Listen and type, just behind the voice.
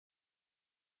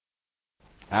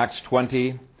Acts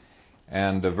 20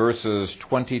 and verses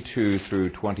 22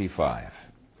 through 25.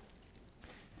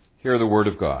 Hear the word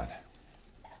of God.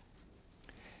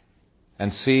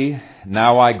 And see,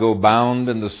 now I go bound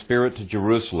in the Spirit to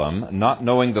Jerusalem, not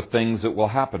knowing the things that will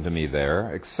happen to me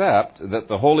there, except that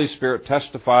the Holy Spirit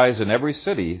testifies in every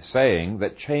city, saying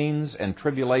that chains and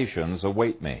tribulations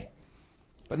await me.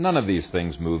 But none of these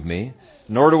things move me,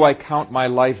 nor do I count my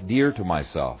life dear to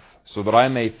myself, so that I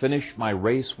may finish my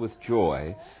race with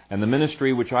joy, and the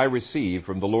ministry which I receive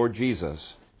from the Lord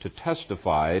Jesus, to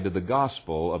testify to the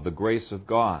gospel of the grace of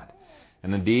God.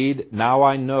 And indeed, now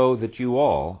I know that you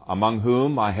all, among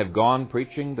whom I have gone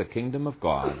preaching the kingdom of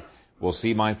God, will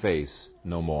see my face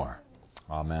no more.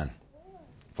 Amen.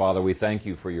 Father, we thank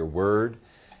you for your word.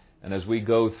 And as we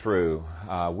go through,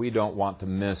 we don't want to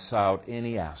miss out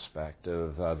any aspect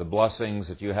of the blessings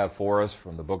that you have for us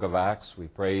from the book of Acts. We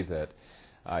pray that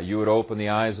you would open the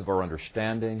eyes of our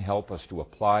understanding, help us to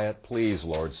apply it. Please,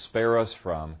 Lord, spare us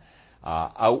from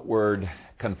outward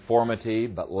conformity,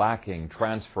 but lacking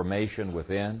transformation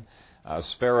within.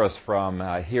 Spare us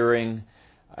from hearing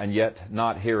and yet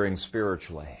not hearing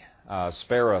spiritually.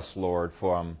 Spare us, Lord,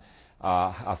 from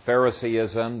a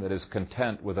Phariseeism that is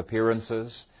content with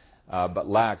appearances, but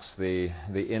lacks the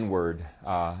inward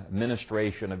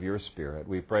ministration of your Spirit.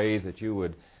 We pray that you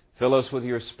would fill us with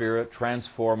your Spirit,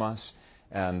 transform us,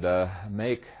 and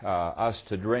make us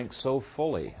to drink so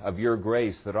fully of your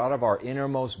grace that out of our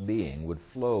innermost being would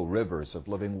flow rivers of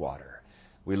living water.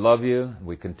 We love you, and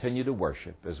we continue to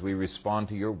worship as we respond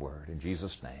to your word. In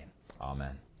Jesus' name,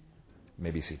 amen. You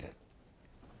may be seated.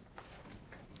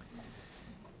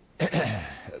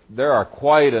 There are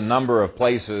quite a number of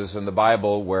places in the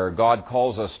Bible where God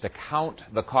calls us to count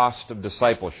the cost of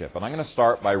discipleship. And I'm going to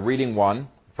start by reading one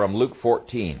from Luke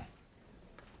 14.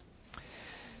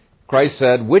 Christ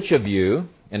said, "Which of you,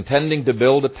 intending to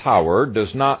build a tower,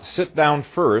 does not sit down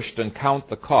first and count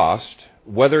the cost,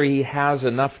 whether he has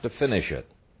enough to finish it?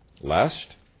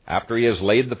 Lest, after he has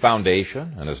laid the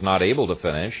foundation and is not able to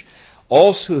finish,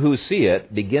 all who see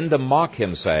it begin to mock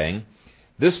him, saying,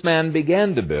 'This man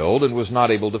began to build and was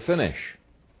not able to finish.'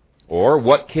 Or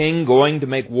what king going to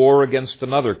make war against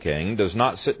another king does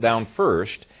not sit down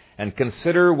first and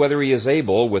consider whether he is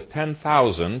able with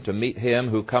 10,000 to meet him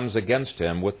who comes against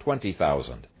him with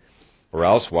 20,000? Or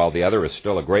else, while the other is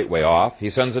still a great way off, he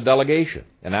sends a delegation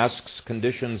and asks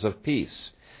conditions of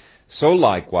peace. So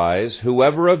likewise,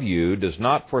 whoever of you does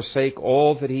not forsake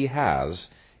all that he has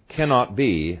cannot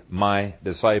be my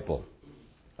disciple."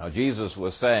 Now, Jesus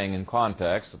was saying in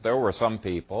context that there were some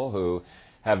people who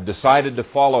have decided to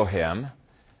follow him,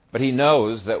 but he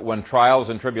knows that when trials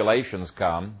and tribulations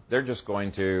come, they're just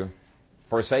going to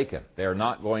forsake him. They're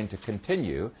not going to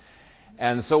continue.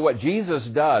 And so what Jesus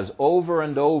does over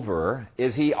and over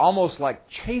is he almost like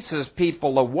chases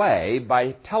people away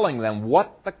by telling them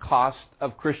what the cost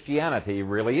of Christianity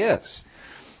really is.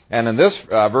 And in this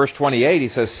verse 28, he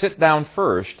says, "Sit down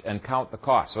first and count the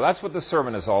cost." So that's what the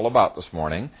sermon is all about this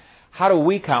morning. How do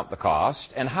we count the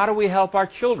cost, and how do we help our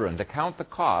children to count the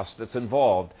cost that's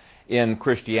involved in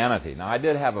Christianity? Now, I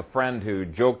did have a friend who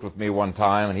joked with me one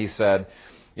time, and he said,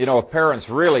 you know, if parents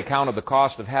really counted the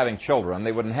cost of having children,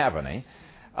 they wouldn't have any,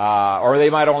 or they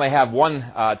might only have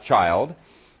one child.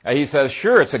 He says,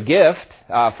 sure, it's a gift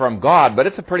from God, but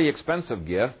it's a pretty expensive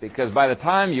gift, because by the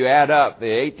time you add up the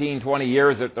 18, 20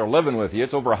 years that they're living with you,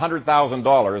 it's over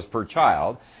 $100,000 per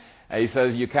child. He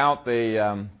says you count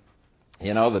the,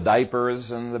 the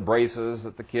diapers and the braces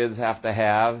that the kids have to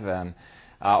have, and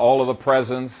all of the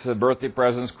presents, birthday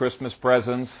presents, Christmas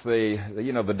presents,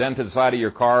 the dented side of your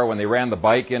car when they ran the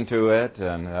bike into it,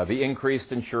 and the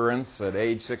increased insurance at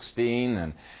age 16,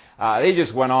 and they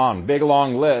just went on, big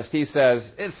long list. He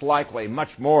says it's likely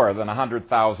much more than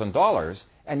 $100,000,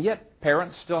 and yet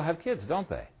parents still have kids, don't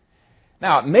they?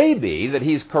 Now, it may be that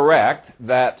he's correct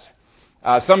that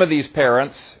some of these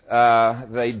parents,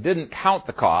 they didn't count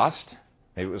the cost.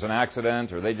 Maybe it was an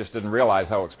accident, or they just didn't realize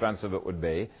how expensive it would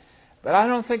be. But I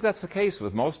don't think that's the case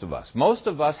with most of us. Most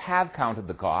of us have counted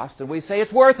the cost, and we say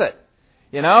it's worth it.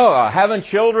 Having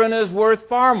children is worth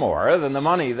far more than the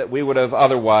money that we would have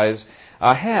otherwise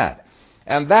had.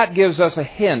 And that gives us a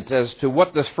hint as to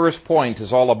what this first point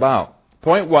is all about.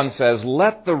 Point 1 says,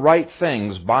 "Let the right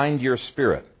things bind your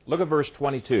spirit." Look at verse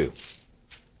 22.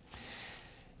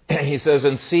 He says,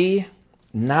 "And see,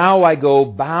 now I go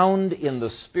bound in the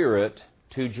Spirit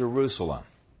to Jerusalem."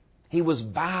 He was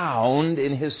bound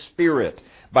in his spirit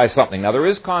by something. Now, there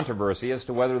is controversy as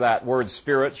to whether that word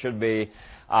spirit should be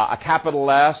a capital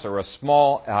S or a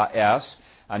small s.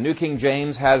 New King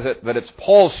James has it that it's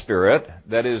Paul's spirit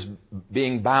that is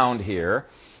being bound here.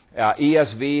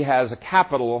 ESV has a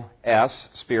capital S,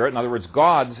 Spirit. In other words,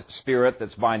 God's Spirit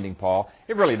that's binding Paul.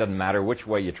 It really doesn't matter which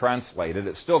way you translate it.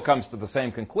 It still comes to the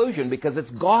same conclusion because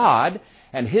it's God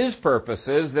and His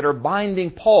purposes that are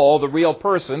binding Paul, the real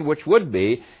person, which would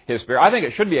be His Spirit. I think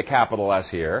it should be a capital S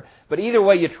here, but either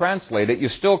way you translate it, you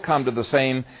still come to the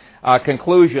same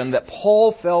conclusion that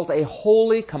Paul felt a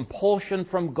holy compulsion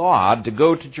from God to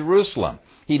go to Jerusalem.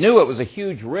 He knew it was a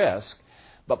huge risk,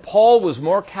 but Paul was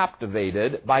more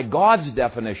captivated by God's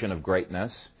definition of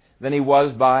greatness than he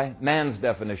was by man's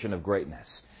definition of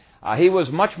greatness. He was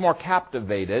much more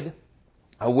captivated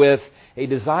with a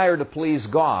desire to please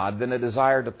God than a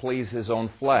desire to please his own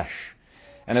flesh.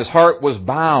 And his heart was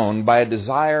bound by a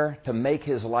desire to make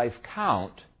his life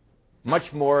count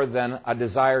much more than a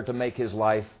desire to make his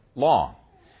life long.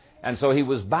 And so he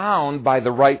was bound by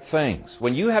the right things.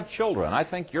 When you have children, I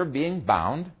think you're being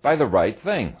bound by the right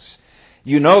things.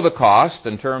 You know the cost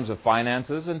in terms of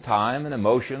finances and time and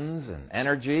emotions and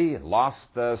energy, and lost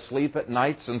sleep at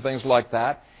nights and things like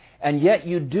that. And yet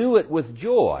you do it with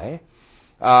joy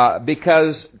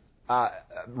because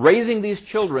raising these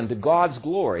children to God's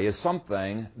glory is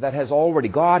something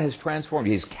that God has transformed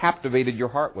you. He's captivated your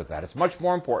heart with that. It's much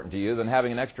more important to you than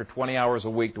having an extra 20 hours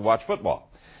a week to watch football.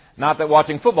 Not that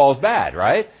watching football is bad,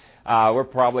 right? We're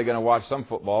probably going to watch some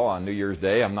football on New Year's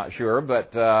Day, I'm not sure,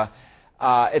 but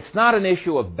it's not an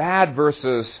issue of bad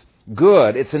versus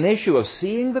good. It's an issue of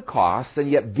seeing the cost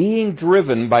and yet being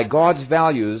driven by God's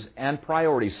values and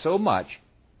priorities so much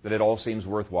that it all seems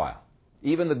worthwhile,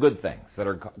 even the good things that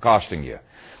are costing you.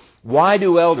 Why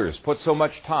do elders put so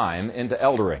much time into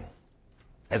eldering?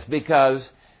 It's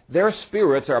because their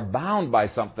spirits are bound by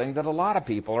something that a lot of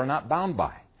people are not bound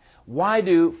by. Why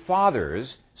do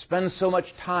fathers spend so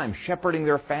much time shepherding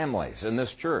their families in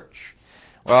this church?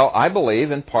 Well, I believe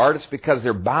in part it's because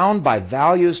they're bound by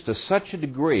values to such a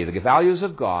degree, the values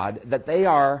of God, that they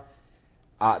are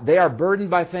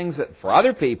burdened by things that for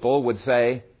other people would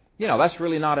say, that's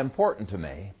really not important to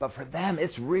me. But for them,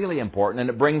 it's really important,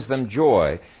 and it brings them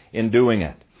joy in doing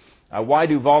it. Why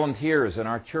do volunteers in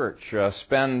our church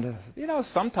spend,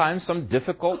 sometimes some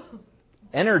difficult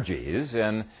energies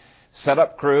in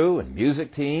setup crew and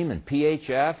music team and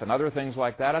PHF and other things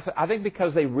like that? I think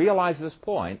because they realize this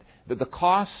point, that the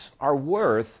costs are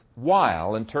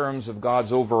worthwhile in terms of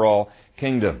God's overall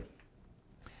kingdom.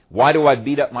 Why do I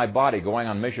beat up my body going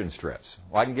on mission trips?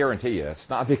 Well, I can guarantee you it's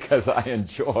not because I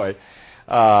enjoy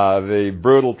the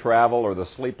brutal travel or the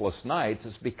sleepless nights.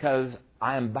 It's because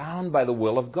I am bound by the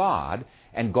will of God,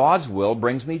 and God's will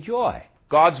brings me joy.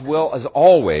 God's will is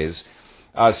always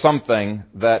something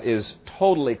that is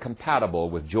totally compatible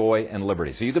with joy and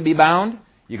liberty. So you can be bound,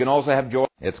 you can also have joy.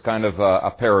 It's kind of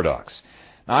a paradox.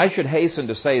 Now, I should hasten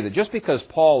to say that just because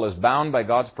Paul is bound by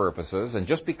God's purposes and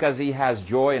just because he has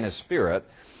joy in his spirit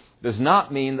does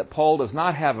not mean that Paul does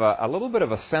not have a little bit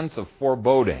of a sense of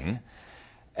foreboding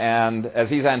and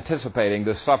as he's anticipating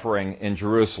this suffering in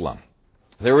Jerusalem.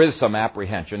 There is some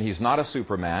apprehension. He's not a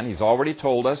superman. He's already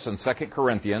told us in 2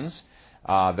 Corinthians,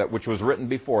 which was written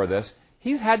before this,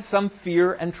 he's had some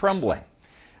fear and trembling.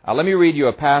 Let me read you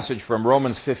a passage from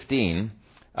Romans 15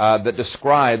 that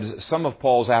describes some of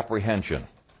Paul's apprehension.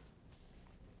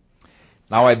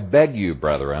 Now I beg you,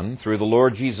 brethren, through the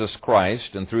Lord Jesus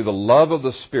Christ and through the love of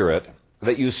the Spirit,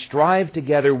 that you strive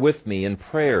together with me in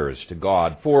prayers to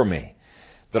God for me,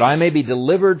 that I may be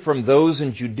delivered from those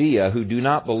in Judea who do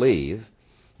not believe,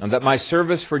 and that my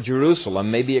service for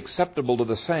Jerusalem may be acceptable to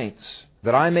the saints,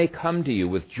 that I may come to you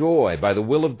with joy by the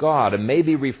will of God and may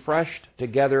be refreshed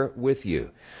together with you.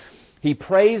 He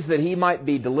prays that he might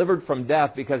be delivered from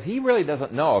death because he really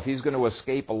doesn't know if he's going to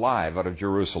escape alive out of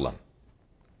Jerusalem.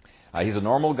 He's a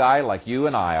normal guy like you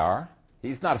and I are.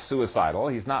 He's not suicidal.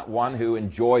 He's not one who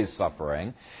enjoys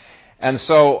suffering. And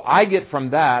so I get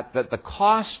from that the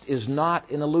cost is not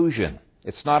an illusion.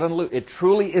 It's not an illusion. It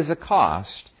truly is a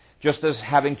cost, just as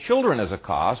having children is a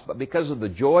cost, but because of the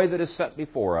joy that is set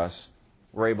before us,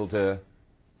 we're able to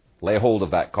lay hold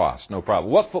of that cost. No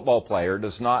problem. What football player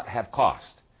does not have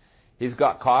cost? He's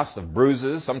got costs of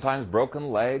bruises, sometimes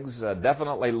broken legs,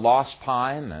 definitely lost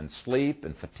time and sleep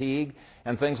and fatigue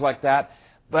and things like that.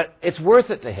 But it's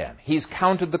worth it to him. He's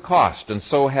counted the cost, and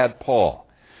so had Paul.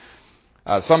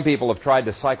 Some people have tried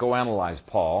to psychoanalyze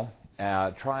Paul,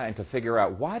 trying to figure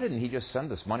out why didn't he just send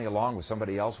this money along with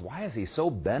somebody else? Why is he so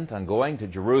bent on going to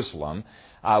Jerusalem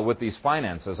with these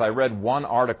finances? I read one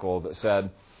article that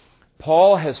said,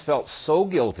 Paul has felt so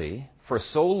guilty for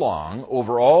so long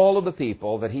over all of the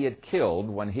people that he had killed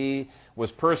when he was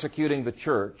persecuting the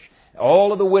church,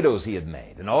 all of the widows he had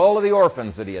made, and all of the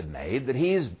orphans that he had made, that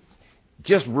he's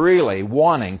just really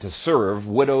wanting to serve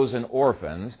widows and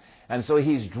orphans. And so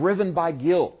he's driven by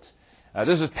guilt.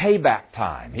 This is payback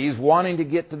time. He's wanting to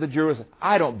get to the Jerusalem.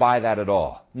 I don't buy that at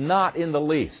all. Not in the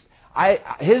least.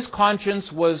 His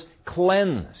conscience was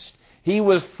cleansed. He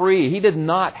was free. He did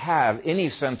not have any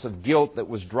sense of guilt that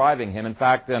was driving him. In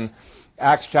fact, in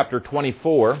Acts chapter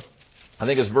 24, I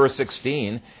think it's verse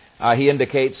 16, he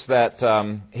indicates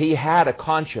that he had a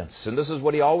conscience, and this is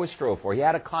what he always strove for. He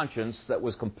had a conscience that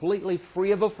was completely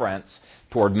free of offense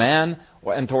toward man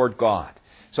and toward God.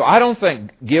 So I don't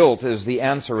think guilt is the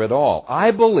answer at all.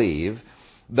 I believe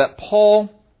that Paul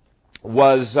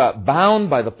was bound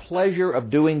by the pleasure of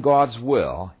doing God's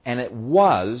will, and it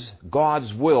was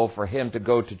God's will for him to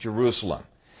go to Jerusalem.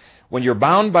 When you're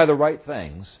bound by the right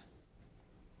things,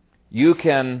 you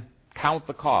can count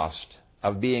the cost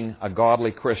of being a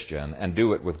godly Christian and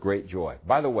do it with great joy.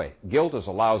 By the way, guilt is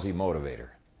a lousy motivator.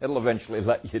 It'll eventually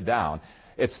let you down.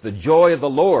 It's the joy of the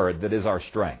Lord that is our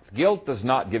strength. Guilt does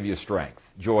not give you strength.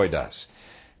 Joy does.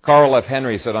 Carl F.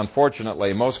 Henry said,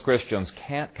 unfortunately, most Christians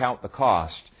can't count the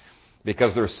cost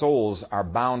because their souls are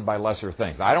bound by lesser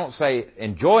things. Now, I don't say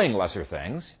enjoying lesser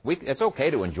things. It's okay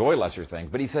to enjoy lesser things,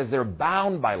 but he says they're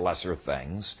bound by lesser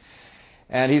things.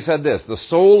 And he said this, the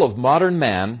soul of modern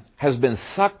man has been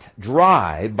sucked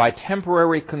dry by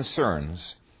temporary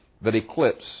concerns that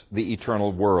eclipse the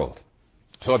eternal world.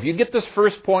 So if you get this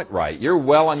first point right, you're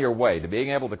well on your way to being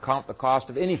able to count the cost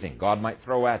of anything God might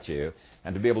throw at you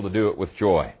and to be able to do it with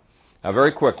joy. Now,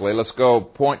 very quickly, let's go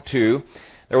point 2.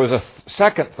 There was a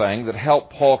second thing that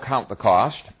helped Paul count the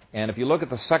cost. And if you look at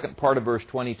the second part of verse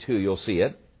 22, you'll see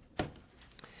it. It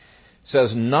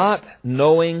says, not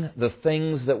knowing the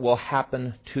things that will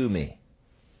happen to me.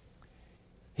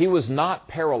 He was not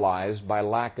paralyzed by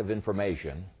lack of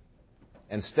information.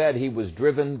 Instead, he was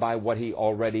driven by what he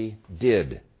already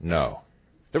did know.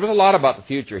 There was a lot about the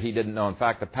future he didn't know. In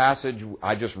fact, the passage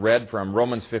I just read from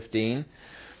Romans 15,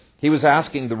 he was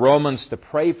asking the Romans to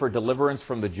pray for deliverance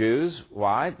from the Jews.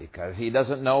 Why? Because he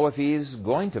doesn't know if he's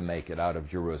going to make it out of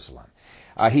Jerusalem.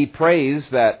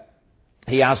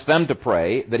 He asked them to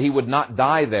pray that he would not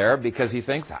die there because he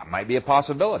thinks that might be a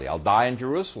possibility. I'll die in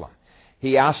Jerusalem.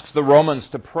 He asks the Romans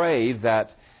to pray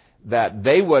that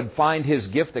they would find his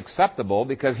gift acceptable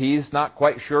because he's not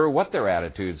quite sure what their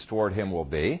attitudes toward him will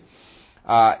be.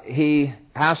 He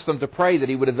asked them to pray that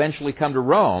he would eventually come to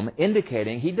Rome,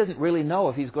 indicating he didn't really know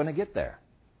if he's going to get there.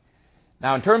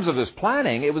 Now, in terms of his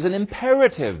planning, it was an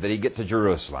imperative that he get to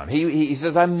Jerusalem. He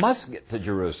says, I must get to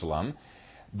Jerusalem,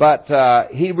 but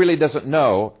he really doesn't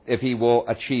know if he will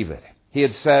achieve it. He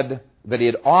had said that he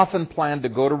had often planned to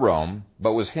go to Rome,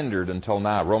 but was hindered until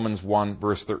now. Romans 1,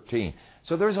 verse 13.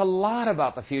 So there's a lot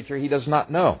about the future he does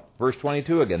not know. Verse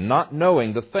 22 again, not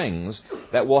knowing the things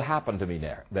that will happen to me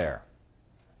there.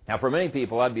 Now, for many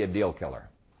people, that'd be a deal killer.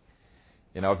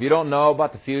 You know, if you don't know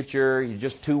about the future, you're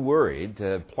just too worried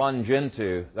to plunge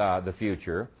into the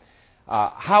future.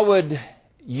 How would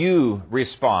you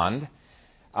respond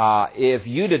if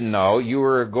you didn't know you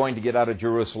were going to get out of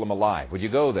Jerusalem alive? Would you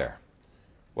go there?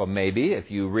 Well, maybe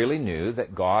if you really knew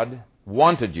that God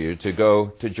wanted you to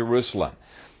go to Jerusalem.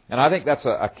 And I think that's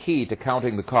a key to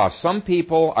counting the cost. Some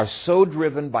people are so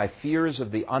driven by fears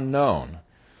of the unknown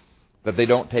that they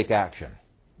don't take action.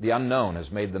 The unknown has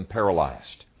made them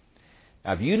paralyzed.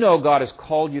 Now, if you know God has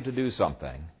called you to do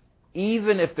something,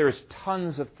 even if there's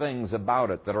tons of things about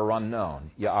it that are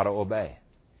unknown, you ought to obey.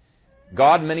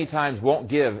 God many times won't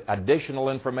give additional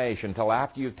information until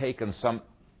after you've taken some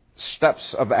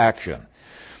steps of action.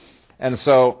 And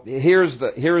so here's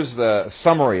the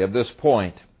summary of this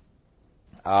point.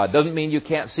 Doesn't mean you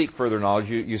can't seek further knowledge.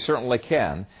 You certainly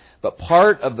can. But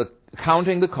part of the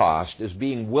counting the cost is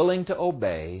being willing to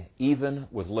obey even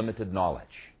with limited knowledge.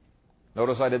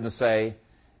 Notice I didn't say,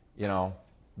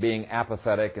 being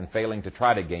apathetic and failing to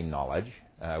try to gain knowledge.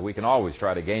 We can always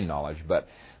try to gain knowledge, but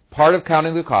part of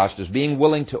counting the cost is being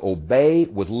willing to obey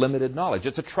with limited knowledge.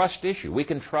 It's a trust issue. We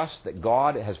can trust that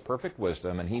God has perfect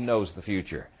wisdom and He knows the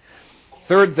future.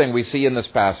 Third thing we see in this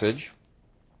passage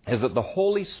is that the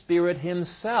Holy Spirit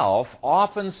Himself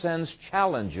often sends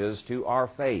challenges to our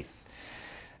faith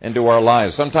and to our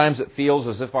lives. Sometimes it feels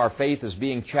as if our faith is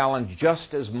being challenged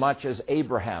just as much as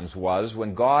Abraham's was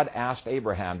when God asked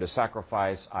Abraham to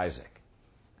sacrifice Isaac.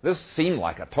 This seemed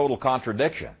like a total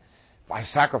contradiction. If I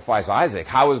sacrifice Isaac,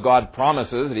 how is God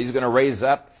promises that He's going to raise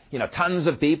up, tons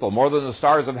of people, more than the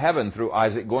stars of heaven through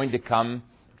Isaac, going to come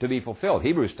to be fulfilled?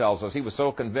 Hebrews tells us he was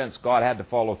so convinced God had to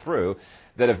follow through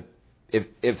that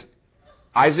if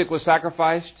Isaac was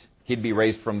sacrificed, he'd be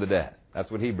raised from the dead. That's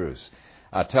what Hebrews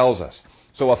tells us.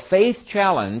 So a faith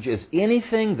challenge is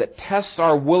anything that tests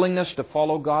our willingness to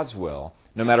follow God's will,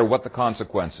 no matter what the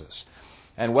consequences.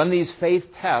 And when these faith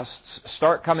tests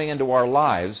start coming into our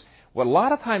lives, what a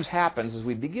lot of times happens is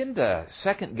we begin to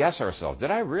second guess ourselves.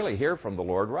 Did I really hear from the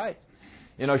Lord right?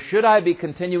 Should I be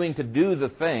continuing to do the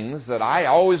things that I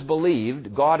always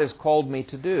believed God has called me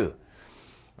to do?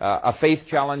 A faith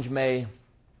challenge may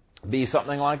be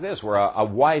something like this, where a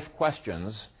wife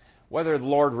questions whether the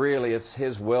Lord really, it's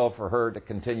His will for her to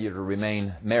continue to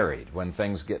remain married when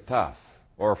things get tough.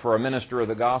 Or for a minister of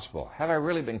the gospel, have I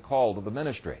really been called to the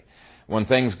ministry when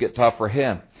things get tough for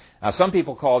him? Now, some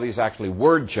people call these actually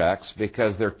word checks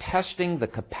because they're testing the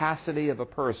capacity of a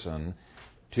person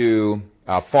to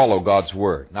follow God's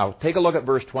Word. Now, take a look at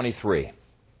verse 23.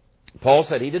 Paul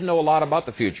said he didn't know a lot about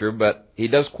the future, but he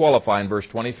does qualify in verse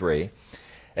 23,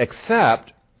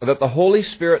 except that the Holy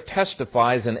Spirit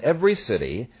testifies in every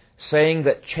city, saying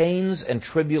that chains and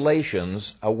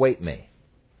tribulations await me.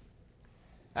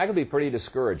 That could be pretty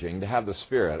discouraging to have the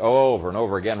Spirit over and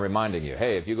over again reminding you,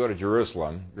 hey, if you go to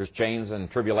Jerusalem, there's chains and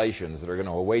tribulations that are going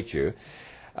to await you.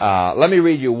 Let me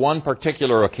read you one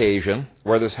particular occasion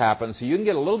where this happens so you can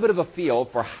get a little bit of a feel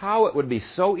for how it would be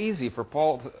so easy for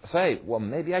Paul to say, well,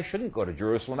 maybe I shouldn't go to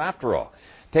Jerusalem after all.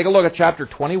 Take a look at chapter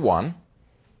 21,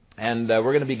 and we're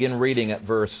going to begin reading at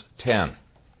verse 10.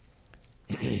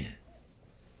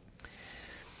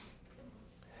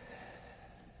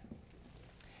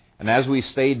 And as we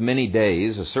stayed many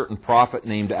days, a certain prophet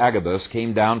named Agabus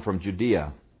came down from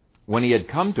Judea. When he had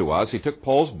come to us, he took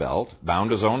Paul's belt,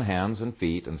 bound his own hands and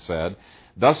feet, and said,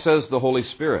 Thus says the Holy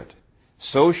Spirit,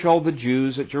 So shall the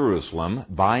Jews at Jerusalem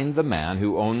bind the man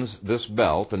who owns this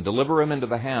belt and deliver him into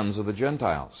the hands of the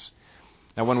Gentiles.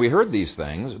 Now when we heard these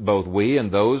things, both we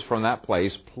and those from that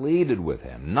place pleaded with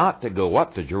him not to go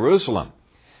up to Jerusalem.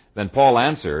 Then Paul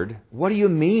answered, What do you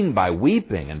mean by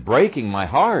weeping and breaking my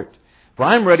heart? For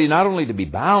I am ready not only to be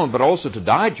bound, but also to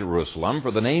die at Jerusalem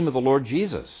for the name of the Lord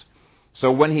Jesus.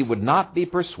 So when he would not be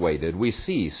persuaded, we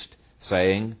ceased,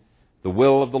 saying, The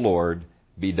will of the Lord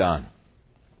be done.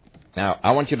 Now,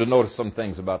 I want you to notice some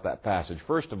things about that passage.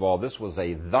 First of all, this was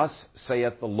a thus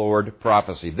saith the Lord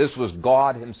prophecy. This was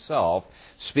God Himself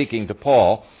speaking to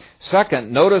Paul.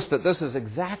 Second, notice that this is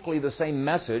exactly the same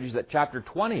message that chapter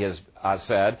 20 has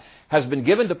said has been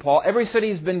given to Paul every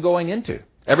city he's been going into,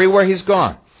 everywhere he's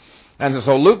gone. And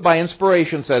so Luke, by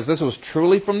inspiration, says this was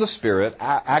truly from the Spirit.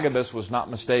 Agabus was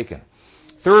not mistaken.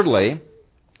 Thirdly,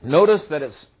 notice that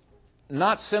it's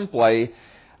not simply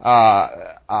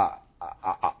a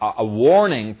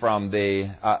warning from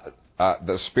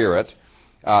the Spirit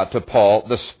to Paul.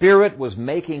 The Spirit was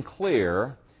making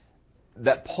clear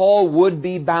that Paul would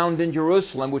be bound in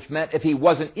Jerusalem, which meant if he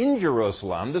wasn't in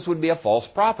Jerusalem, this would be a false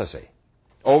prophecy.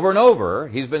 Over and over,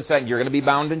 he's been saying, you're going to be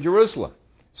bound in Jerusalem.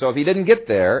 So if he didn't get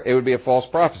there, it would be a false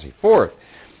prophecy. Fourth,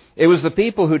 it was the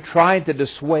people who tried to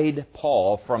dissuade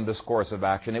Paul from this course of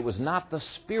action. It was not the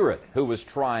Spirit who was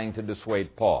trying to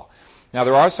dissuade Paul. Now,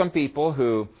 there are some people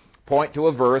who point to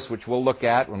a verse, which we'll look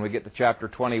at when we get to chapter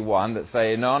 21, that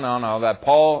say, no, that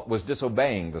Paul was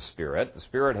disobeying the Spirit. The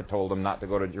Spirit had told him not to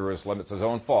go to Jerusalem. It's his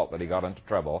own fault that he got into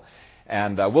trouble.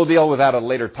 And we'll deal with that at a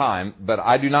later time, but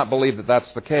I do not believe that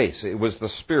that's the case. It was the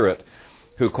Spirit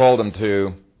who called him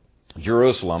to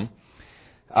Jerusalem.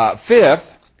 Fifth,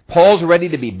 Paul's ready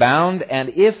to be bound, and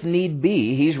if need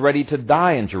be, he's ready to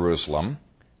die in Jerusalem.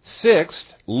 Sixth,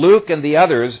 Luke and the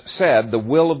others said, the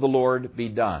will of the Lord be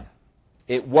done.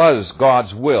 It was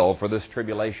God's will for this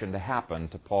tribulation to happen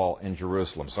to Paul in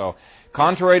Jerusalem. So,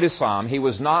 contrary to some, he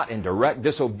was not in direct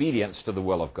disobedience to the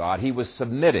will of God. He was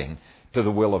submitting to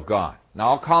the will of God.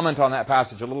 Now, I'll comment on that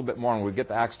passage a little bit more when we get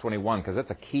to Acts 21, because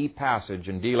it's a key passage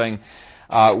in dealing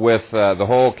with the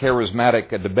whole charismatic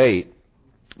debate.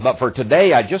 But for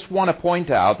today, I just want to point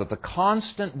out that the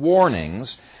constant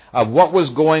warnings of what was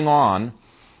going on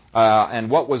and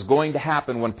what was going to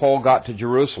happen when Paul got to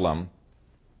Jerusalem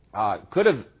could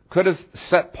have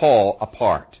set Paul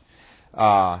apart.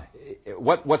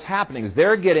 What's happening is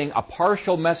they're getting a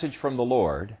partial message from the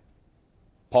Lord.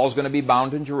 Paul's going to be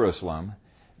bound in Jerusalem.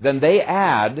 Then they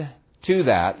add to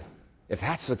that, if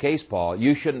that's the case, Paul,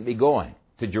 you shouldn't be going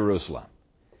to Jerusalem.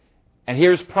 And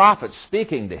here's prophets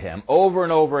speaking to him over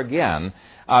and over again,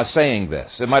 saying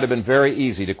this. It might have been very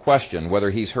easy to question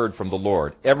whether he's heard from the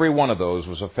Lord. Every one of those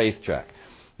was a faith check.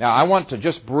 Now, I want to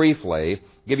just briefly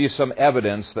give you some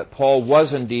evidence that Paul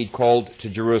was indeed called to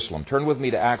Jerusalem. Turn with me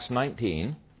to Acts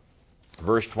 19,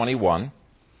 verse 21.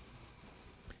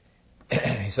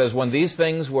 He says, When these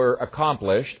things were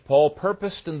accomplished, Paul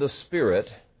purposed in the Spirit,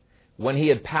 when he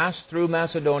had passed through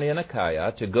Macedonia and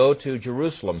Achaia, to go to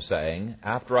Jerusalem, saying,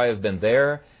 After I have been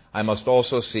there, I must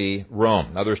also see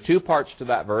Rome. Now, there's two parts to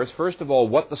that verse. First of all,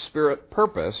 what the Spirit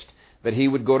purposed, that he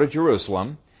would go to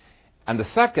Jerusalem. And the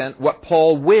second, what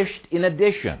Paul wished in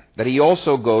addition, that he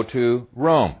also go to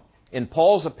Rome. In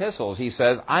Paul's epistles, he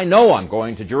says, I know I'm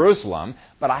going to Jerusalem,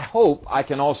 but I hope I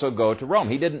can also go to Rome.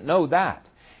 He didn't know that.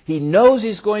 He knows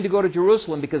he's going to go to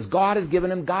Jerusalem because God has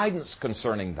given him guidance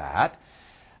concerning that.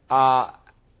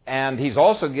 And he's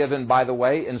also given, by the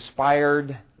way,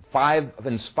 five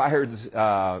inspired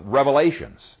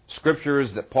revelations,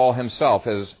 scriptures that Paul himself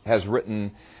has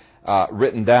written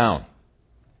down.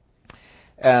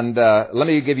 And let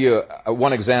me give you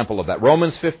one example of that.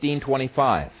 Romans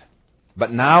 15:25.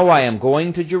 But now I am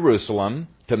going to Jerusalem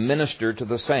to minister to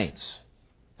the saints.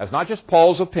 That's not just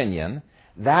Paul's opinion.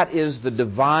 That is the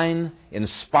divine,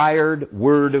 inspired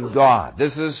Word of God.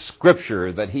 This is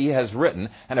Scripture that he has written.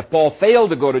 And if Paul failed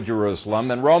to go to Jerusalem,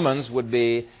 then Romans would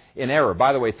be in error.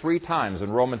 By the way, 3 times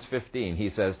in Romans 15, he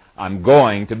says, I'm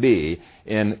going to be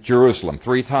in Jerusalem.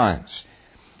 3 times.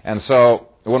 And so,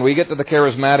 when we get to the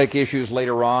charismatic issues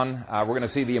later on, we're going to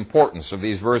see the importance of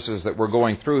these verses that we're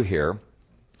going through here.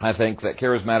 I think that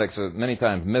charismatics have many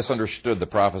times misunderstood the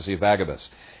prophecy of Agabus.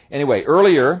 Anyway,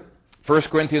 earlier, 1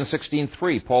 Corinthians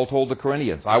 16:3, Paul told the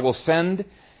Corinthians, I will send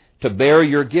to bear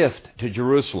your gift to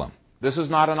Jerusalem. This is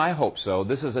not an I hope so.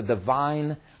 This is a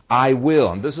divine I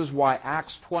will. And this is why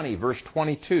Acts 20, verse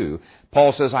 22,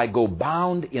 Paul says, I go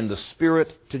bound in the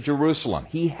Spirit to Jerusalem.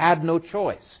 He had no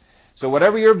choice. So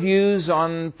whatever your views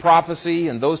on prophecy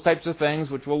and those types of things,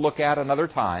 which we'll look at another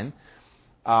time,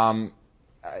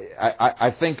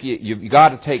 I think you've got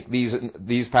to take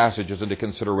these passages into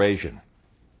consideration.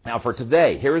 Now for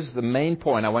today, here's the main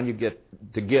point I want you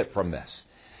to get from this.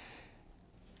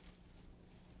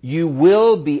 You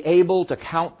will be able to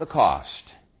count the cost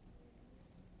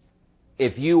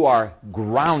if you are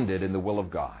grounded in the will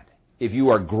of God. If you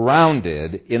are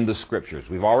grounded in the Scriptures.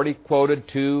 We've already quoted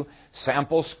 2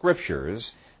 sample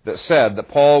Scriptures that said that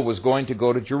Paul was going to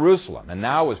go to Jerusalem. And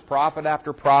now is prophet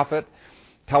after prophet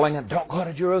telling him, don't go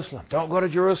to Jerusalem, don't go to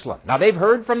Jerusalem. Now they've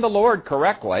heard from the Lord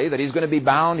correctly that he's going to be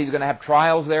bound, he's going to have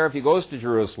trials there if he goes to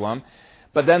Jerusalem.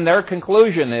 But then their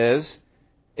conclusion is,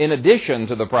 in addition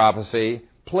to the prophecy,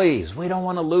 please, we don't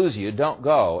want to lose you, don't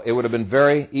go. It would have been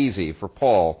very easy for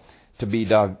Paul to be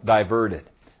diverted.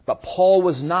 But Paul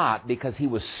was not, because he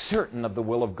was certain of the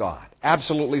will of God.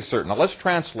 Absolutely certain. Now let's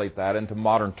translate that into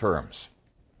modern terms.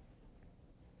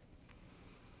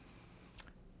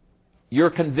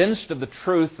 You're convinced of the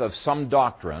truth of some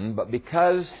doctrine, but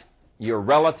because your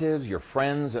relatives, your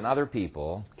friends, and other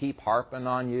people keep harping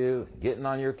on you, getting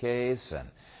on your case, and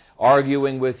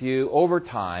arguing with you, over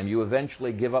time you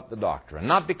eventually give up the doctrine.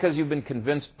 Not because you've been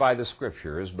convinced by the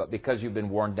Scriptures, but because you've been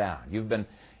worn down.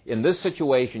 In this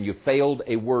situation, you failed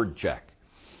a word check.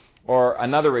 Or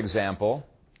another example,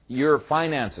 your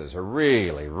finances are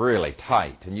really, really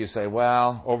tight, and you say,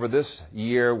 well, over this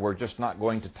year we're just not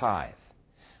going to tithe.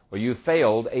 Well, you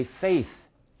failed a faith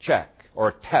check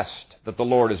or test that the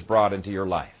Lord has brought into your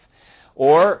life.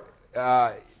 Or,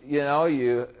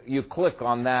 you click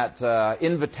on that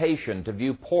invitation to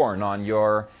view porn on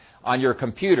your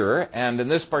computer, and in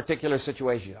this particular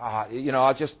situation,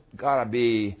 I just got to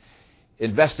be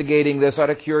investigating this out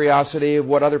of curiosity of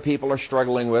what other people are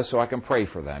struggling with so I can pray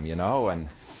for them, and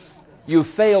you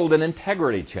failed an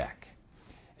integrity check.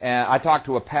 And I talked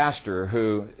to a pastor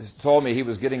who told me he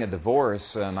was getting a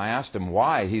divorce, and I asked him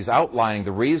why. He's outlining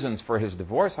the reasons for his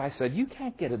divorce. I said, you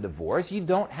can't get a divorce. You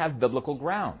don't have biblical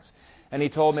grounds. And he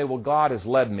told me, well, God has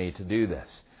led me to do this.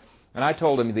 And I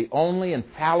told him the only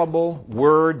infallible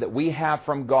word that we have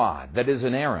from God that is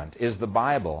inerrant is the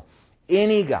Bible.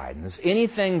 Any guidance,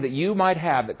 anything that you might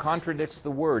have that contradicts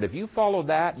the Word, if you follow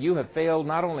that, you have failed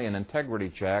not only an integrity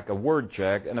check, a word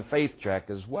check, and a faith check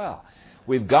as well.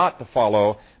 We've got to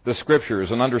follow the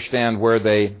Scriptures and understand where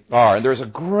they are. And there's a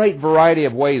great variety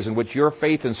of ways in which your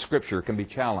faith in Scripture can be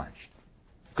challenged.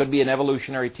 It could be an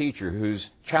evolutionary teacher who's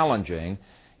challenging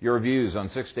your views on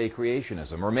six-day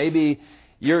creationism. Or maybe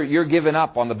you're giving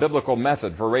up on the biblical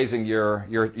method for raising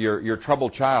your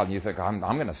troubled child, and you think, I'm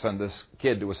going to send this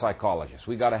kid to a psychologist.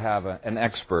 We've got to have an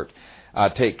expert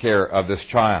take care of this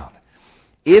child.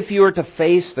 If you are to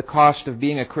face the cost of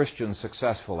being a Christian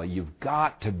successfully, you've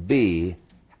got to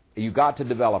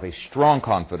develop a strong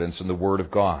confidence in the Word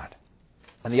of God.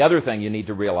 And the other thing you need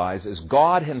to realize is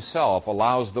God Himself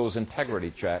allows those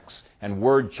integrity checks and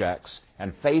word checks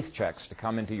and faith checks to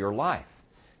come into your life.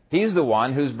 He's the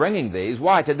one who's bringing these.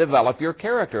 Why? To develop your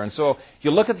character. And so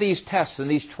you look at these tests and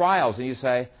these trials and you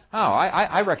say, oh,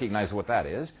 I recognize what that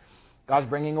is. God's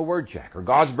bringing a word check, or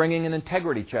God's bringing an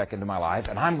integrity check into my life,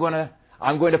 and I'm going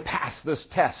to pass this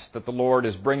test that the Lord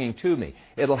is bringing to me.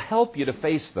 It'll help you to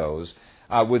face those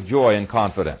with joy and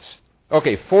confidence.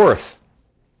 Okay, fourth,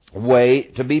 way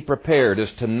to be prepared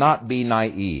is to not be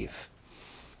naive.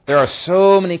 There are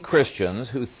so many Christians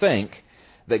who think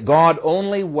that God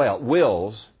only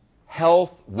wills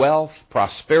health, wealth,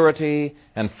 prosperity,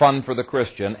 and fun for the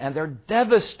Christian, and they're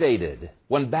devastated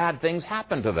when bad things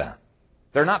happen to them.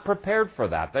 They're not prepared for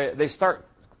that. They start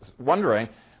wondering,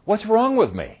 what's wrong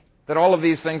with me that all of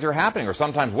these things are happening? Or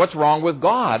sometimes, what's wrong with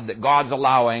God that God's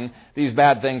allowing these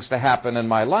bad things to happen in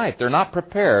my life? They're not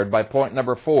prepared by point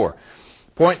number 4.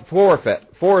 Point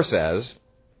 4 says,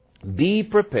 be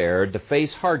prepared to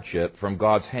face hardship from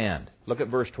God's hand. Look at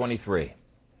verse 23.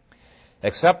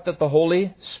 Except that the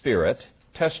Holy Spirit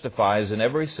testifies in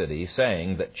every city,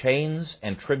 saying that chains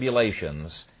and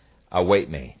tribulations await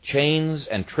me. Chains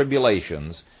and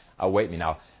tribulations await me.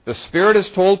 Now, the Spirit has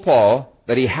told Paul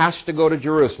that he has to go to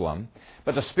Jerusalem,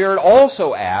 but the Spirit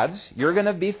also adds, you're going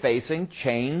to be facing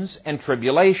chains and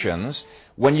tribulations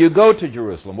when you go to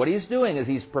Jerusalem. What he's doing is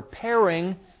he's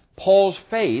preparing Paul's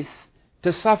faith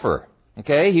to suffer.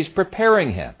 Okay? He's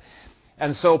preparing him.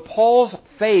 And so Paul's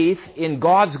faith in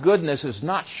God's goodness is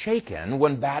not shaken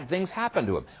when bad things happen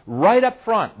to him. Right up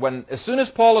front, as soon as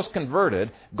Paul is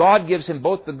converted, God gives him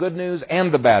both the good news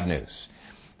and the bad news.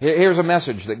 Here's a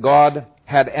message that God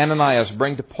had Ananias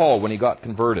bring to Paul when he got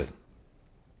converted.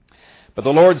 But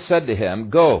the Lord said to him,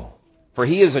 go, for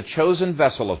he is a chosen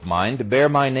vessel of mine to bear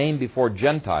my name before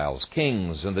Gentiles,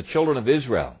 kings, and the children of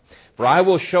Israel. For I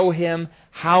will show him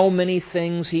how many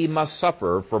things he must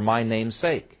suffer for my name's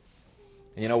sake.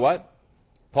 And you know what?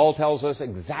 Paul tells us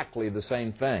exactly the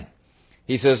same thing.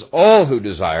 He says, all who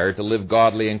desire to live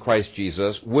godly in Christ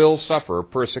Jesus will suffer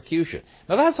persecution.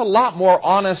 Now that's a lot more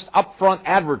honest, upfront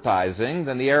advertising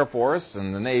than the Air Force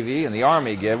and the Navy and the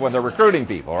Army give when they're recruiting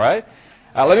people, right?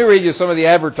 Let me read you some of the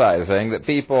advertising that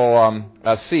people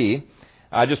see.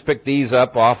 I just picked these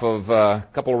up off of a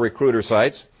couple of recruiter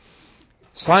sites.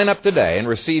 Sign up today and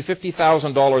receive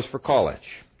 $50,000 for college.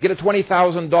 Get a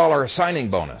 $20,000 signing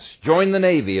bonus. Join the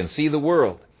Navy and see the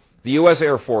world. The U.S.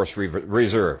 Air Force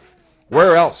Reserve.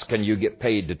 Where else can you get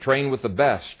paid to train with the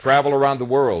best, travel around the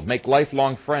world, make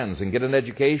lifelong friends, and get an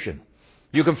education?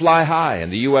 You can fly high in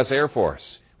the U.S. Air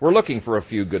Force. We're looking for a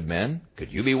few good men.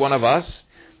 Could you be one of us?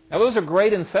 Now, those are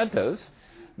great incentives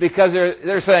because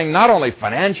they're saying not only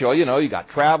financial, you got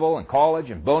travel and college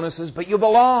and bonuses, but you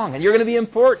belong and you're going to be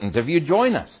important if you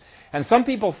join us. And some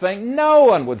people think no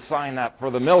one would sign up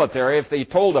for the military if they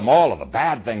told them all of the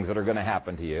bad things that are going to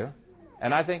happen to you.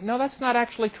 And I think, no, that's not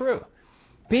actually true.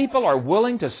 People are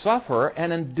willing to suffer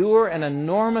and endure an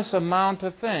enormous amount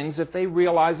of things if they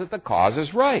realize that the cause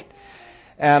is right.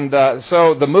 And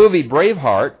so the movie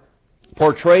Braveheart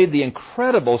portrayed the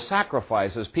incredible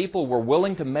sacrifices people were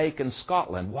willing to make in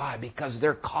Scotland. Why? Because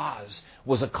their cause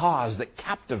was a cause that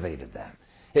captivated them.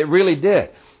 It really did.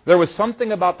 There was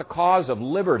something about the cause of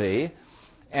liberty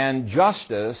and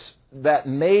justice that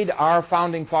made our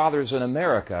founding fathers in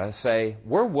America say,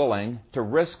 we're willing to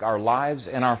risk our lives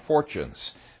and our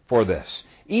fortunes for this.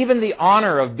 Even the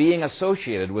honor of being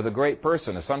associated with a great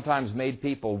person has sometimes made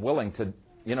people willing to,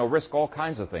 risk all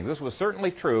kinds of things. This was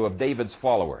certainly true of David's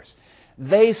followers.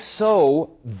 They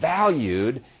so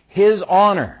valued his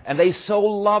honor, and they so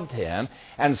loved him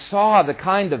and saw the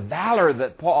kind of valor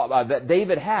that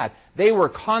David had. They were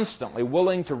constantly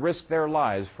willing to risk their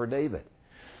lives for David.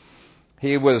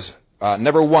 He was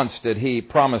never once did he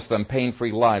promise them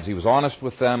pain-free lives. He was honest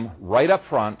with them right up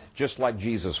front, just like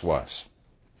Jesus was.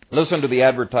 Listen to the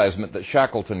advertisement that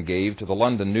Shackleton gave to the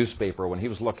London newspaper when he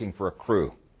was looking for a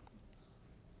crew.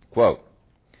 Quote,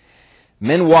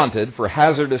 men wanted for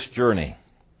hazardous journey,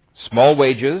 small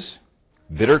wages,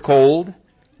 bitter cold,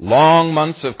 long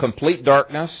months of complete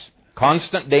darkness,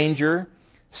 constant danger,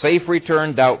 safe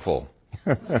return doubtful.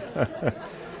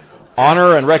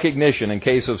 Honor and recognition in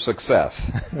case of success.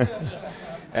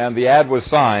 And the ad was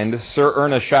signed, Sir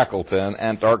Ernest Shackleton,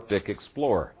 Antarctic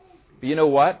Explorer. But you know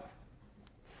what?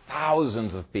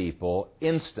 Thousands of people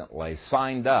instantly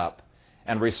signed up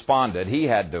and responded. He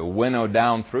had to winnow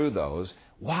down through those.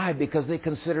 Why? Because they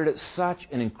considered it such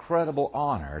an incredible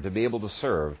honor to be able to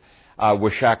serve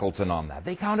with Shackleton on that.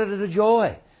 They counted it a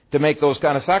joy to make those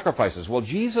kind of sacrifices. Well,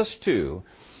 Jesus, too,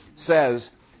 says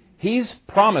he's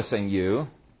promising you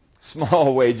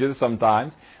small wages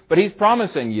sometimes, but he's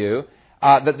promising you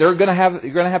that you're going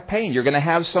to have pain, you're going to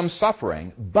have some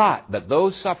suffering, but that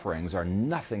those sufferings are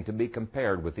nothing to be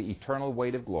compared with the eternal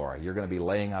weight of glory you're going to be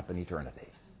laying up in eternity.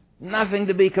 Nothing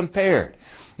to be compared.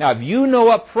 Now, if you know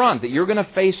up front that you're going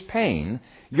to face pain,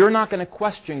 you're not going to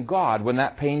question God when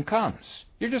that pain comes.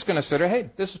 You're just going to say, hey,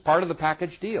 this is part of the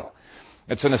package deal.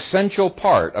 It's an essential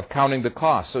part of counting the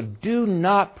cost. So do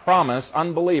not promise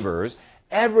unbelievers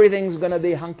everything's going to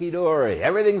be hunky-dory.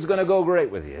 Everything's going to go great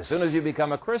with you as soon as you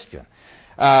become a Christian.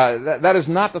 That is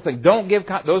not the thing. Don't give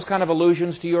those kind of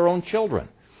illusions to your own children.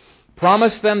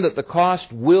 Promise them that the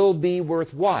cost will be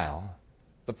worthwhile,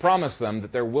 but promise them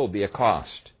that there will be a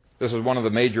cost. This is one of the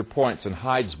major points in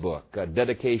Hyde's book,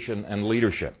 Dedication and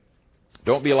Leadership.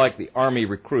 Don't be like the Army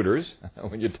recruiters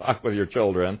when you talk with your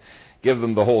children. Give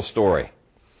them the whole story.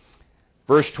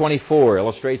 Verse 24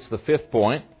 illustrates the fifth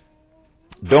point.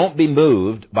 Don't be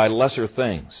moved by lesser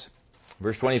things.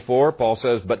 Verse 24, Paul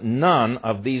says, but none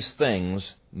of these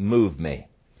things move me.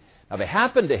 Now, they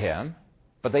happened to him,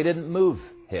 but they didn't move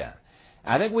him.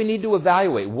 I think we need to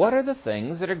evaluate what are the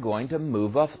things that are going to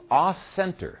move us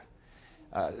off-center.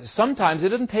 Sometimes it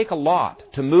doesn't take a lot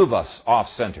to move us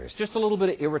off-center. It's just a little bit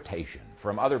of irritation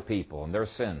from other people and their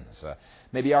sins.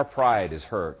 Maybe our pride is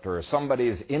hurt, or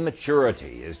somebody's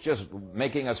immaturity is just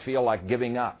making us feel like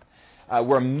giving up.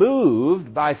 We're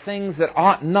moved by things that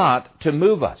ought not to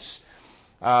move us.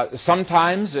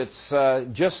 Sometimes it's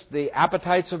just the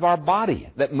appetites of our body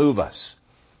that move us.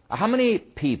 How many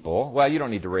people, well, you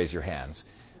don't need to raise your hands,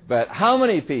 but how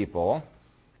many people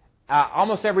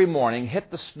almost every morning hit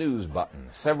the snooze button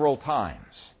several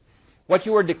times? What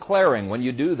you are declaring when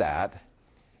you do that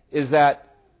is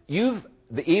that you've,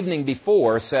 the evening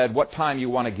before, said what time you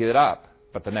want to get up,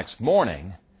 but the next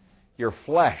morning, your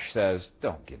flesh says,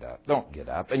 don't get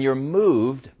up, and you're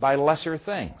moved by lesser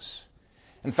things.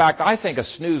 In fact, I think a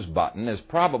snooze button is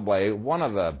probably one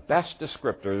of the best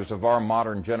descriptors of our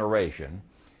modern generation,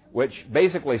 which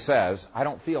basically says, I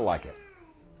don't feel like it.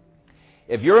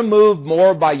 If you're moved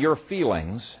more by your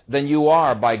feelings than you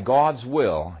are by God's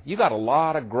will, you got a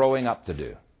lot of growing up to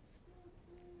do.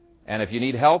 And if you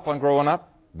need help on growing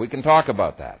up, we can talk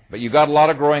about that. But you got a lot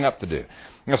of growing up to do.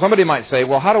 Now, somebody might say,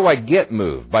 well, how do I get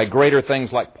moved by greater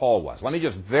things like Paul was? Let me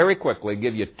just very quickly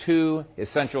give you two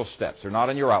essential steps. They're not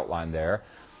in your outline there.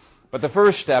 But the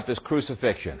first step is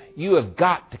crucifixion. You have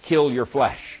got to kill your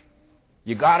flesh.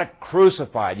 You got to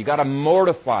crucify it. You got to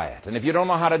mortify it. And if you don't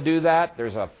know how to do that,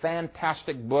 there's a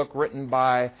fantastic book written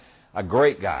by a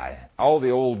great guy. All the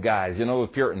old guys, you know, the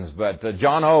Puritans. But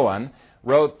John Owen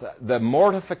wrote The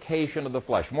Mortification of the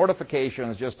Flesh. Mortification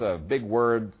is just a big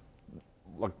word,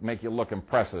 make you look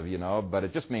impressive, you know, but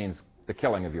it just means the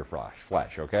killing of your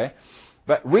flesh, okay?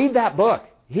 But read that book.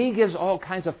 He gives all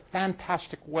kinds of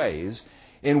fantastic ways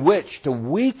in which to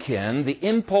weaken the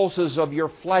impulses of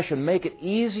your flesh and make it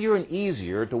easier and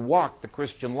easier to walk the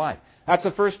Christian life. That's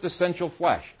the first essential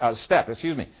step.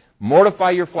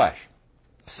 Mortify your flesh.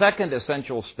 Second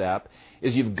essential step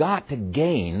is you've got to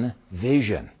gain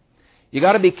vision. You've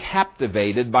got to be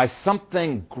captivated by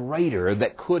something greater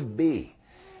that could be.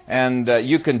 And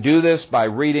you can do this by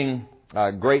reading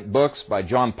great books by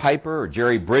John Piper or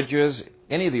Jerry Bridges,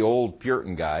 any of the old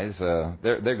Puritan guys.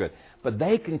 They're good. But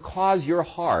they can cause your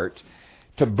heart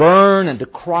to burn and to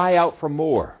cry out for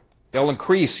more. They'll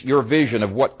increase your vision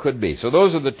of what could be. So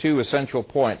those are the two essential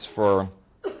points for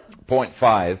point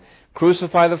 5.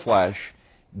 Crucify the flesh.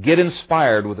 Get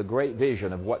inspired with a great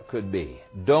vision of what could be.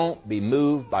 Don't be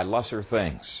moved by lesser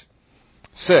things.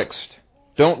 Sixth,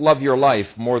 don't love your life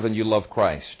more than you love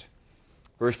Christ.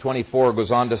 Verse 24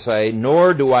 goes on to say,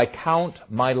 nor do I count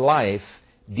my life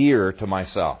dear to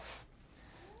myself.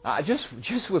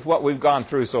 Just with what we've gone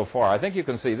through so far, I think you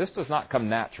can see this does not come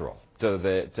natural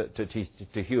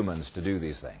to humans to do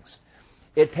these things.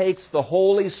 It takes the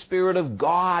Holy Spirit of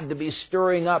God to be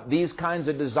stirring up these kinds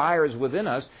of desires within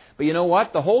us. But you know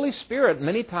what? The Holy Spirit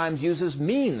many times uses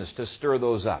means to stir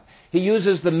those up. He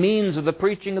uses the means of the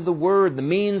preaching of the Word, the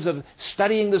means of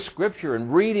studying the Scripture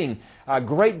and reading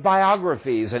great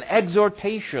biographies and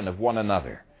exhortation of one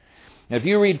another. If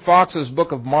you read Fox's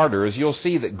Book of Martyrs, you'll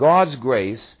see that God's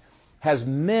grace has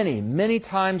many, many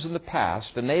times in the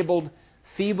past enabled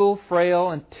feeble,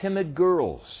 frail, and timid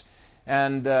girls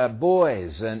and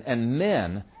boys and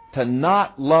men to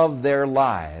not love their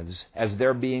lives as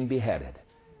they're being beheaded,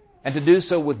 and to do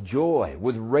so with joy,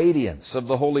 with radiance of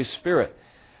the Holy Spirit.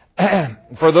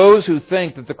 For those who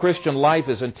think that the Christian life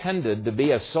is intended to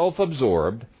be a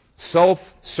self-absorbed,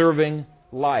 self-serving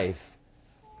life,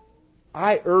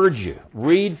 I urge you,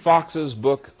 read Fox's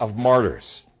Book of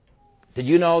Martyrs. Did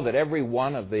you know that every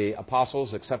one of the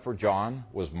apostles except for John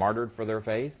was martyred for their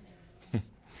faith?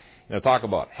 Talk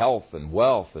about health and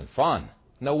wealth and fun.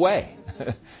 No way.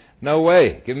 No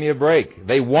way. Give me a break.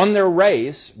 They won their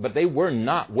race, but they were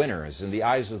not winners in the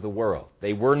eyes of the world.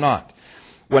 They were not.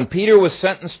 When Peter was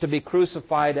sentenced to be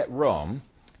crucified at Rome,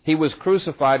 he was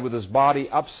crucified with his body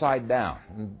upside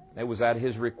down. It was at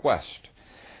his request.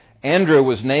 Andrew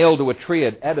was nailed to a tree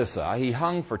at Edessa. He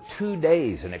hung for 2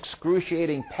 days in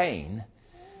excruciating pain.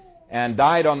 and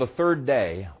died on the third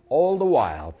day, all the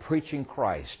while preaching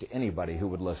Christ to anybody who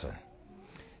would listen.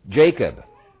 Jacob,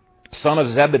 son of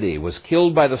Zebedee, was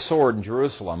killed by the sword in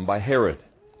Jerusalem by Herod.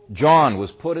 John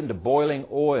was put into boiling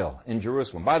oil in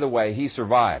Jerusalem. By the way, he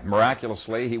survived.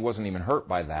 Miraculously, he wasn't even hurt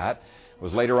by that.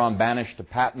 Was later on banished to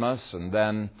Patmos, and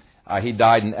then he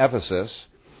died in Ephesus.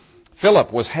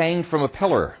 Philip was hanged from a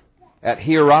pillar at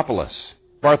Hierapolis.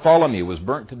 Bartholomew was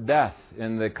burnt to death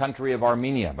in the country of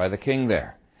Armenia by the king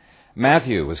there.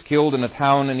 Matthew was killed in a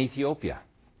town in Ethiopia.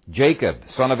 Jacob,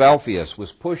 son of Alphaeus,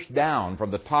 was pushed down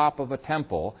from the top of a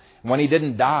temple. When he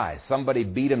didn't die, somebody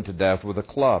beat him to death with a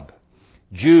club.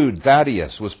 Jude,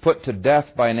 Thaddeus, was put to death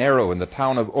by an arrow in the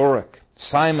town of Uruk.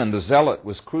 Simon the Zealot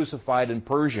was crucified in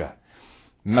Persia.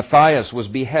 Matthias was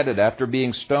beheaded after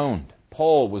being stoned.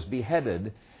 Paul was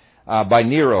beheaded by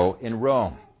Nero in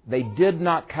Rome. They did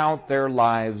not count their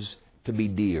lives to be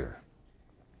dear.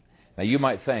 Now you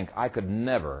might think, I could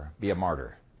never be a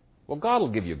martyr. Well, God will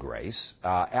give you grace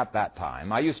at that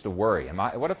time. I used to worry.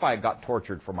 What if I got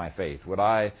tortured for my faith? Would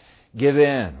I give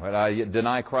in? Would I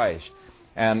deny Christ?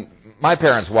 And my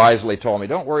parents wisely told me,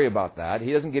 don't worry about that.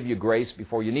 He doesn't give you grace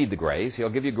before you need the grace. He'll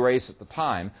give you grace at the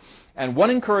time. And one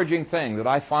encouraging thing that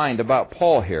I find about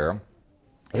Paul here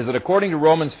is that according to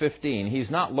Romans 15, he's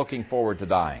not looking forward to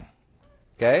dying.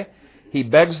 Okay? He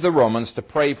begs the Romans to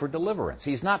pray for deliverance.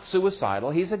 He's not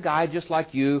suicidal. He's a guy just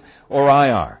like you or I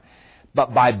are.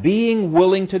 But by being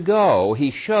willing to go,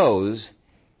 he shows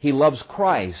he loves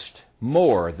Christ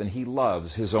more than he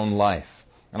loves his own life.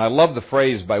 And I love the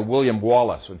phrase by William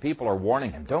Wallace when people are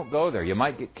warning him, don't go there, you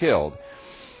might get killed.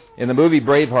 In the movie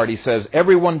Braveheart, he says,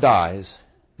 everyone dies,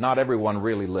 not everyone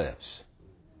really lives.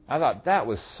 I thought that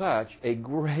was such a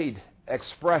great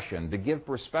expression to give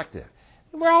perspective.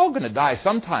 We're all going to die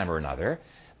sometime or another,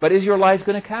 but is your life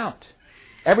going to count?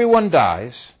 Everyone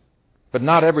dies, but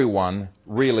not everyone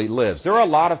really lives. There are a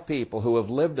lot of people who have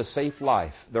lived a safe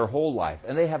life their whole life,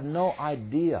 and they have no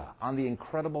idea on the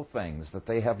incredible things that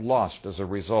they have lost as a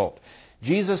result.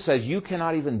 Jesus says you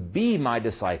cannot even be my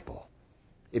disciple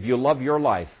if you love your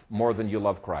life more than you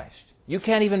love Christ. You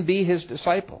can't even be his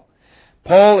disciple.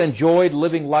 Paul enjoyed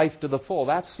living life to the full.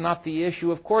 That's not the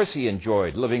issue. Of course he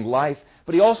enjoyed living life,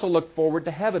 but he also looked forward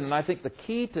to heaven. And I think the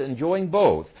key to enjoying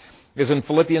both is in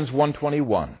Philippians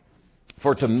 1:21.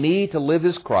 For to me to live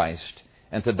is Christ,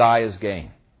 and to die is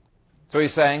gain. So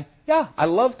he's saying, yeah, I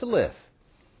love to live.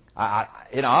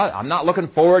 I'm not looking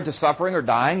forward to suffering or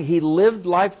dying. He lived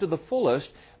life to the fullest,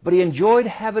 but he enjoyed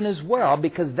heaven as well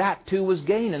because that too was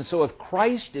gain. And so if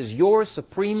Christ is your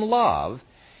supreme love,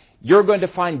 you're going to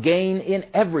find gain in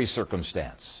every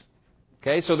circumstance.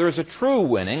 Okay, so there's a true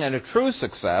winning and a true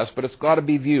success, but it's got to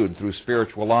be viewed through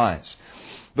spiritual eyes.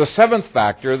 The seventh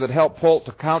factor that helped Paul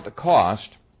to count the cost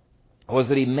was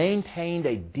that he maintained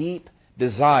a deep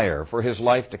desire for his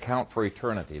life to count for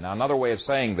eternity. Now, another way of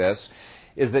saying this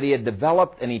is that he had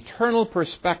developed an eternal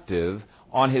perspective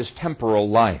on his temporal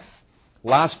life.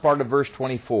 Last part of verse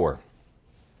 24.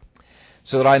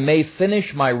 So that I may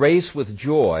finish my race with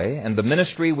joy and the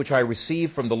ministry which I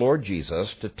received from the Lord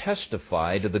Jesus to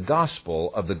testify to the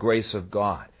gospel of the grace of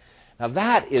God. Now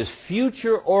that is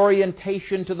future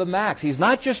orientation to the max. He's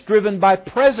not just driven by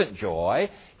present joy,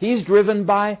 he's driven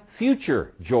by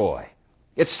future joy.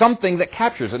 It's something that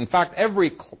captures. In fact,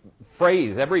 every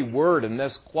phrase, every word in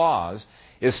this clause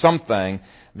is something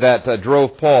that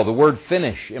drove Paul. The word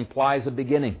finish implies a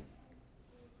beginning.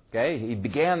 Okay, he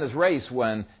began this race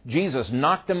when Jesus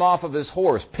knocked him off of his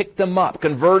horse, picked him up,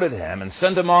 converted him, and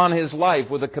sent him on his life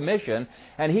with a commission.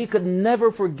 And he could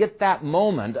never forget that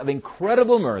moment of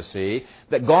incredible mercy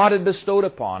that God had bestowed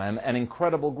upon him and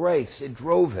incredible grace. It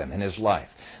drove him in his life.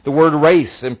 The word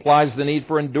race implies the need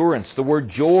for endurance. The word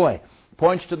joy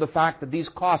points to the fact that these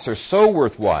costs are so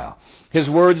worthwhile. His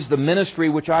words, the ministry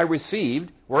which I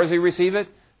received, where does he receive it?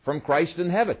 From Christ in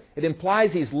heaven. It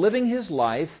implies he's living his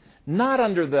life not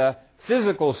under the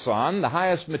physical sun, the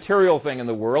highest material thing in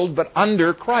the world, but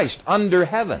under Christ, under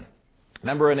heaven.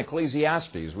 Remember in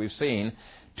Ecclesiastes, we've seen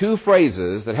two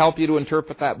phrases that help you to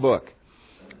interpret that book.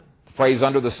 The phrase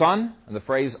under the sun and the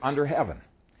phrase under heaven.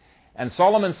 And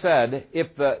Solomon said,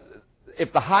 if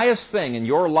the highest thing in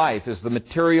your life is the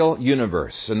material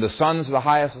universe and the sun's the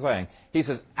highest thing, he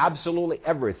says absolutely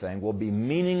everything will be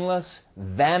meaningless,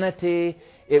 vanity,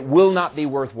 it will not be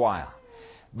worthwhile.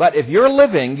 But if you're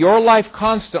living your life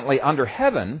constantly under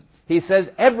heaven, he says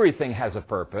everything has a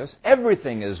purpose,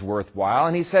 everything is worthwhile,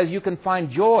 and he says you can find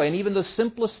joy in even the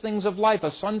simplest things of life, a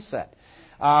sunset,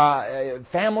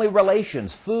 family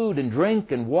relations, food and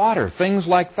drink and water, things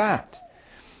like that.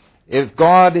 If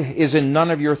God is in none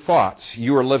of your thoughts,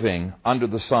 you are living under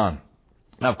the sun.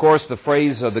 Now, of course, the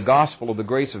phrase, the gospel of the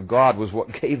grace of God, was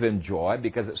what gave him joy,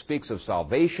 because it speaks of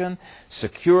salvation,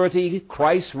 security,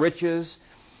 Christ's riches,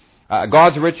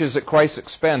 God's riches at Christ's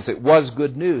expense. It was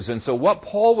good news. And so what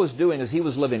Paul was doing is he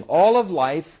was living all of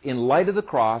life in light of the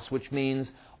cross, which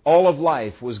means all of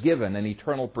life was given an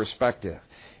eternal perspective.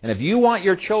 And if you want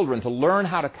your children to learn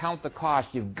how to count the cost,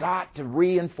 you've got to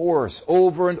reinforce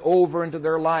over and over into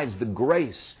their lives the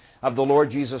grace of the Lord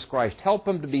Jesus Christ. Help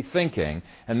them to be thinking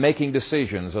and making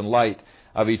decisions in light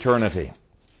of eternity.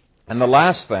 And the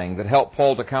last thing that helped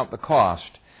Paul to count the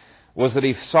cost was that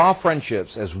he saw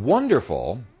friendships as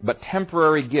wonderful but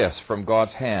temporary gifts from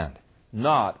God's hand,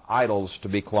 not idols to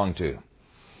be clung to.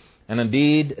 And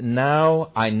indeed,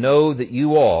 now I know that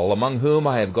you all, among whom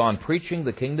I have gone preaching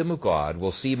the kingdom of God,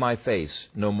 will see my face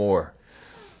no more.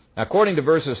 Now, according to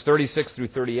verses 36 through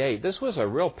 38, this was a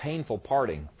real painful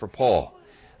parting for Paul.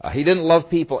 He didn't love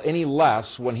people any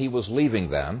less when he was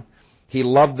leaving them. He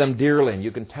loved them dearly, and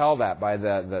you can tell that by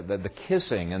the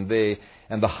kissing and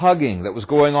the hugging that was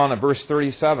going on in verse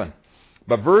 37.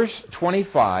 But verse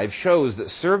 25 shows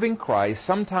that serving Christ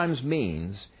sometimes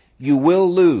means you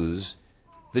will lose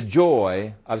the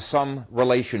joy of some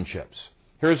relationships.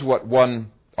 Here's what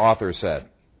one author said.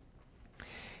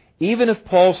 Even if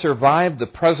Paul survived the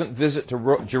present visit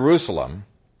to Jerusalem,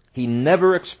 he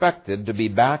never expected to be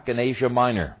back in Asia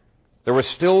Minor. There were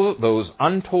still those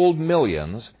untold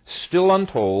millions, still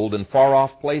untold in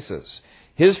far-off places.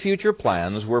 His future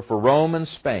plans were for Rome and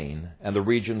Spain and the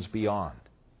regions beyond.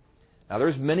 Now,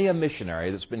 there's many a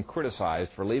missionary that's been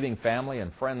criticized for leaving family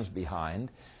and friends behind,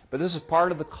 but this is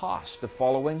part of the cost of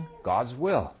following God's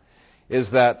will, is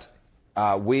that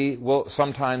we will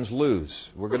sometimes lose.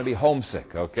 We're going to be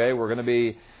homesick, okay? We're going to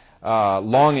be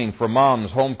longing for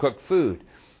Mom's home-cooked food.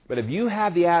 But if you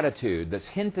have the attitude that's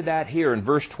hinted at here in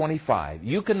verse 25,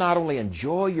 you can not only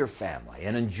enjoy your family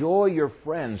and enjoy your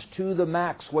friends to the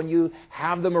max when you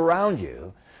have them around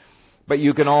you, but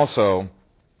you can also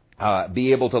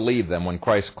be able to leave them when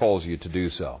Christ calls you to do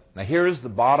so. Now, here is the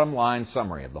bottom line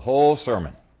summary of the whole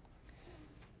sermon.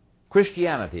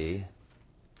 Christianity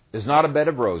is not a bed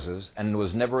of roses and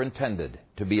was never intended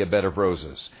to be a bed of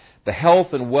roses. The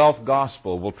health and wealth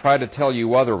gospel will try to tell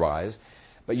you otherwise,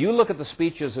 but you look at the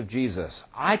speeches of Jesus.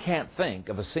 I can't think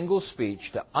of a single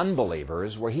speech to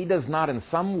unbelievers where he does not in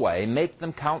some way make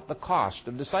them count the cost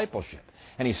of discipleship.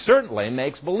 And he certainly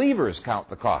makes believers count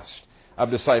the cost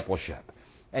of discipleship.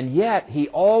 And yet he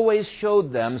always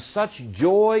showed them such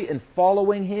joy in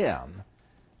following him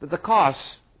that the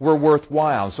costs were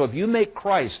worthwhile. So if you make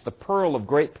Christ the pearl of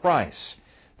great price,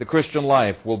 the Christian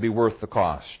life will be worth the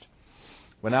cost.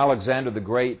 When Alexander the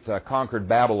Great conquered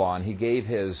Babylon, he gave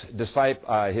his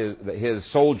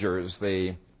soldiers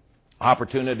the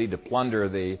opportunity to plunder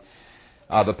the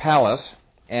palace.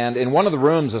 And in one of the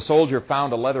rooms, a soldier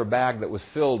found a leather bag that was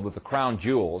filled with the crown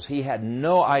jewels. He had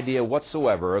no idea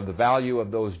whatsoever of the value of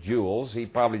those jewels. He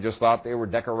probably just thought they were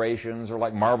decorations or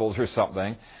like marbles or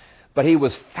something. But he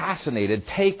was fascinated,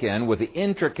 taken with the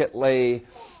intricately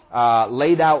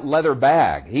laid out leather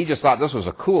bag. He just thought this was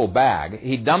a cool bag.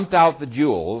 He dumped out the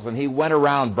jewels and he went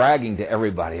around bragging to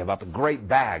everybody about the great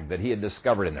bag that he had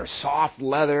discovered in there. Soft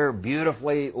leather,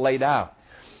 beautifully laid out.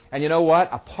 And you know what?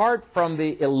 Apart from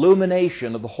the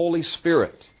illumination of the Holy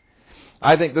Spirit,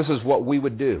 I think this is what we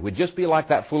would do. We'd just be like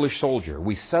that foolish soldier.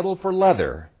 We settle for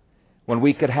leather when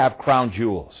we could have crown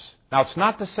jewels. Now, it's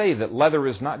not to say that leather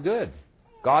is not good.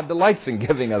 God delights in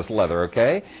giving us leather,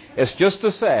 okay? It's just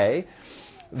to say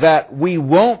that we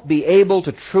won't be able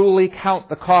to truly count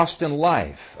the cost in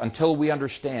life until we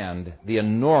understand the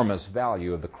enormous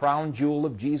value of the crown jewel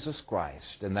of Jesus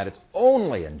Christ, and that it's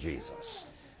only in Jesus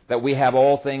that we have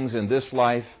all things in this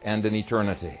life and in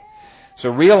eternity. So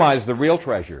realize the real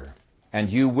treasure,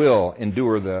 and you will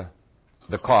endure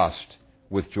the cost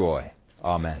with joy.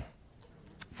 Amen.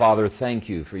 Father, thank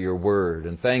you for your word,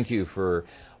 and thank you for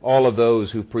all of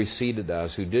those who preceded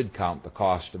us who did count the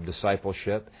cost of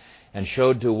discipleship and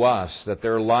showed to us that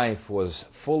their life was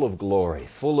full of glory,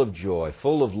 full of joy,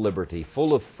 full of liberty,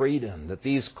 full of freedom, that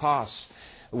these costs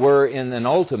were in an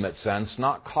ultimate sense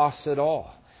not costs at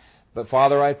all. But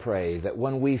Father, I pray that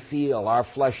when we feel our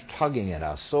flesh tugging at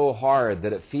us so hard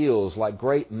that it feels like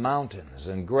great mountains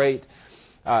and great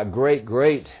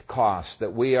costs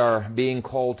that we are being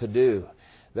called to do,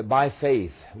 that by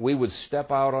faith we would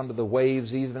step out onto the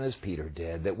waves even as Peter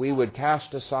did, that we would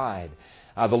cast aside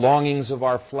the longings of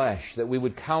our flesh, that we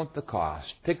would count the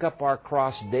cost, pick up our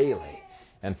cross daily,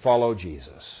 and follow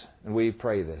Jesus. And we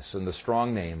pray this in the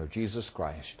strong name of Jesus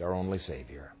Christ, our only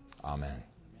Savior. Amen.